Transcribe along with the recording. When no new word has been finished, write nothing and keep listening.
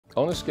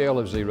On a scale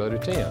of 0 to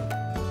 10,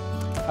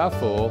 how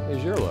full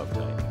is your love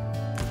tank?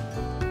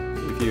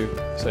 If you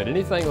said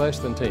anything less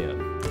than 10,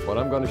 what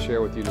I'm going to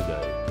share with you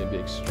today can be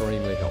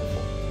extremely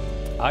helpful.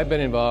 I've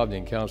been involved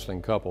in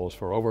counseling couples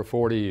for over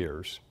 40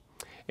 years,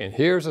 and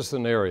here's a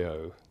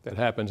scenario that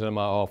happens in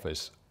my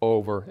office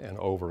over and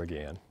over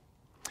again.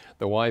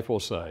 The wife will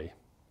say,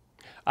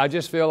 "I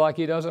just feel like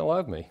he doesn't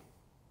love me."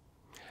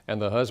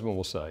 And the husband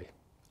will say,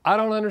 "I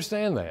don't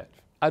understand that.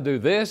 I do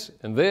this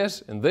and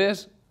this and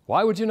this.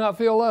 Why would you not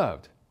feel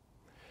loved?"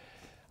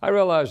 I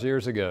realized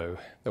years ago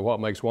that what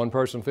makes one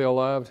person feel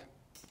loved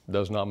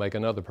does not make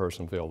another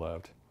person feel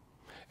loved.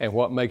 And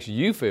what makes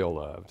you feel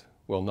loved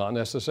will not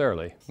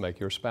necessarily make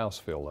your spouse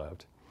feel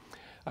loved.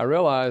 I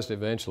realized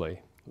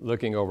eventually,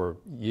 looking over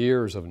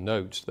years of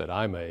notes that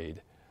I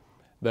made,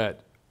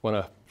 that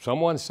when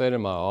someone said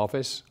in my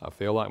office, "I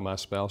feel like my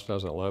spouse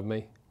doesn't love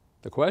me,"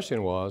 the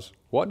question was,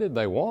 what did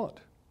they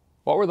want?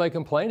 What were they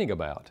complaining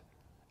about?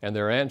 And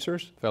their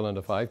answers fell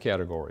into 5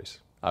 categories.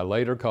 I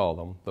later called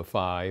them the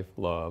 5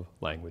 love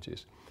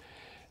languages.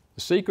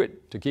 The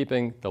secret to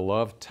keeping the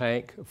love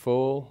tank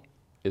full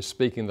is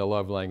speaking the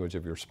love language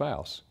of your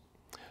spouse.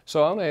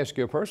 So I'm going to ask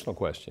you a personal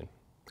question.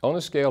 On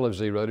a scale of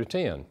 0 to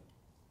 10,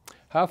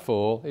 how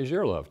full is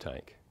your love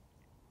tank?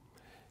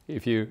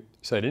 If you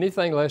said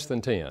anything less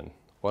than 10,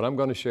 what I'm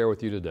going to share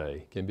with you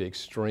today can be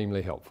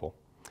extremely helpful.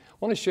 I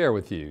want to share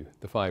with you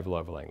the 5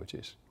 love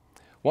languages.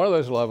 One of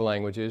those love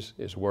languages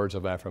is words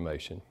of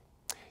affirmation,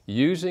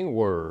 using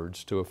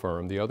words to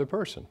affirm the other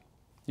person.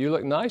 You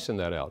look nice in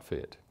that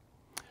outfit.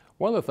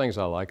 One of the things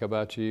I like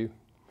about you,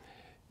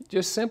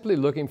 just simply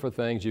looking for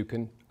things you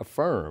can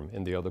affirm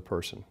in the other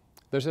person.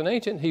 There's an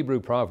ancient Hebrew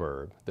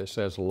proverb that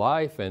says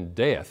life and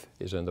death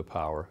is in the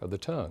power of the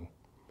tongue.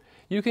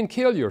 You can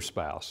kill your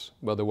spouse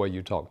by the way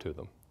you talk to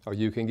them, or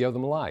you can give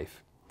them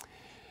life.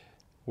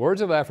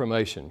 Words of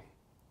affirmation.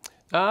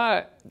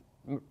 I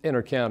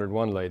encountered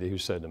one lady who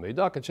said to me,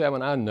 "Dr.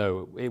 Chapman, I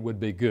know it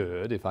would be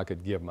good if I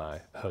could give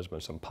my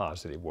husband some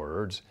positive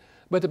words,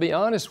 but to be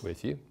honest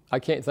with you, I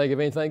can't think of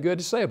anything good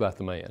to say about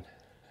the man."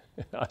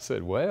 I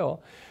said,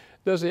 "Well,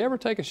 does he ever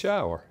take a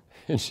shower?"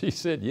 And she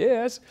said,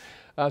 "Yes."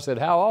 I said,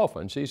 "How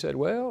often?" She said,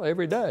 "Well,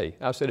 every day."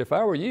 I said, "If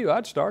I were you,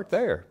 I'd start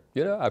there.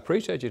 You know, I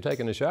appreciate you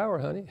taking a shower,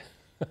 honey."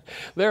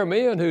 There are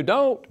men who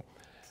don't.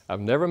 I've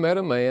never met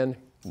a man,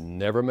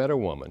 never met a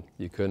woman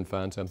you couldn't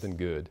find something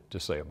good to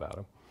say about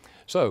them.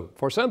 So,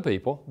 for some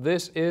people,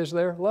 this is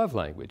their love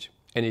language.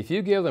 And if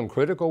you give them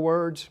critical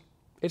words,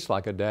 it's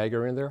like a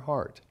dagger in their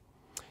heart.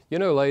 You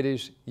know,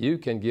 ladies, you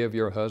can give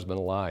your husband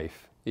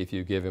life if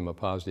you give him a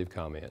positive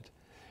comment.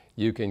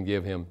 You can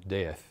give him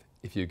death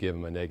if you give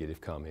him a negative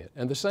comment.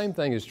 And the same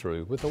thing is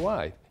true with the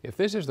wife. If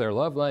this is their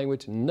love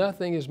language,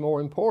 nothing is more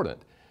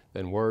important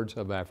than words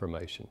of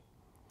affirmation.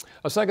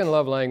 A second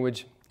love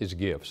language is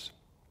gifts.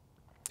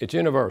 It's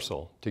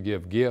universal to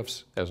give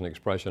gifts as an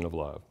expression of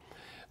love.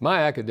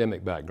 My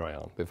academic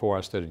background before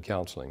I studied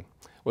counseling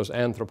was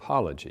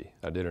anthropology.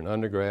 I did an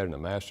undergrad and a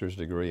master's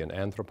degree in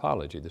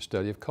anthropology, the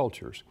study of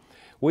cultures.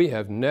 We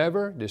have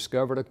never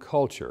discovered a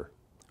culture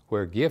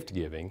where gift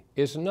giving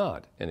is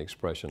not an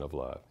expression of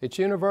love. It's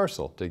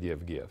universal to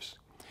give gifts.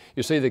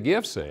 You see, the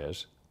gift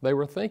says, "They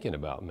were thinking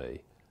about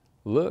me.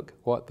 Look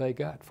what they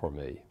got for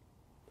me."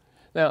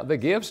 Now, the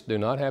gifts do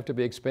not have to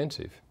be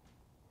expensive.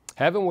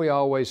 Haven't we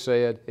always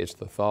said it's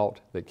the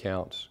thought that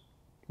counts?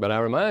 But I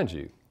remind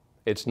you,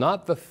 it's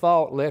not the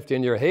thought left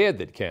in your head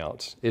that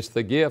counts. It's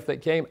the gift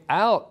that came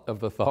out of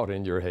the thought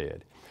in your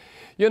head.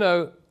 You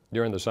know,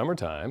 during the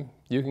summertime,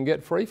 you can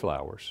get free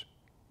flowers.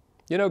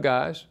 You know,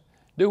 guys,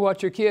 do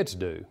what your kids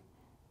do.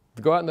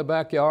 Go out in the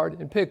backyard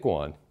and pick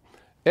one.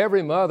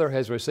 Every mother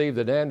has received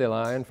a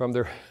dandelion from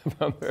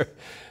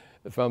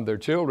their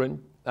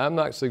children. I'm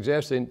not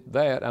suggesting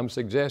that. I'm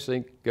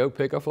suggesting go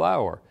pick a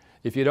flower.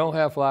 If you don't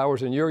have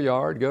flowers in your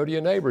yard, go to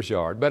your neighbor's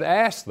yard, but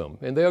ask them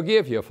and they'll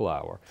give you a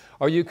flower.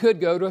 Or you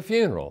could go to a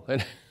funeral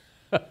and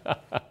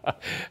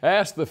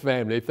ask the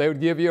family if they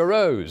would give you a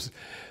rose.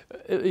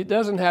 It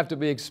doesn't have to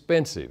be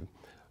expensive.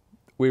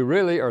 We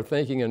really are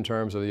thinking in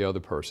terms of the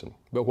other person.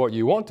 But what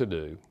you want to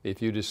do,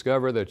 if you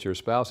discover that your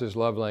spouse's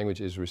love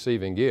language is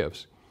receiving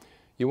gifts,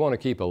 you want to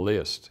keep a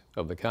list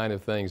of the kind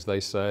of things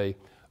they say,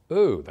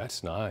 "Ooh,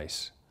 that's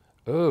nice.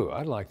 Ooh,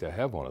 I'd like to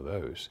have one of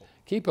those."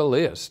 Keep a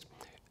list.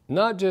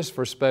 Not just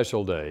for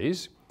special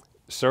days.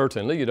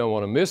 Certainly, you don't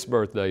want to miss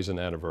birthdays and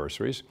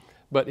anniversaries.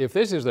 But if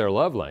this is their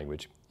love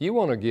language, you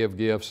want to give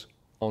gifts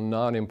on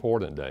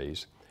non-important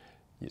days.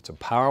 It's a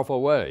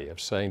powerful way of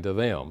saying to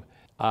them,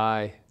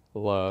 "I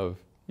love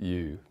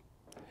you."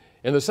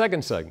 In the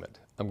second segment,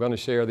 I'm going to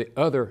share the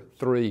other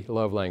 3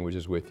 love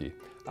languages with you.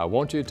 I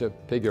want you to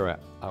figure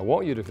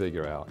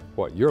out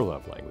what your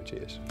love language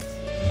is.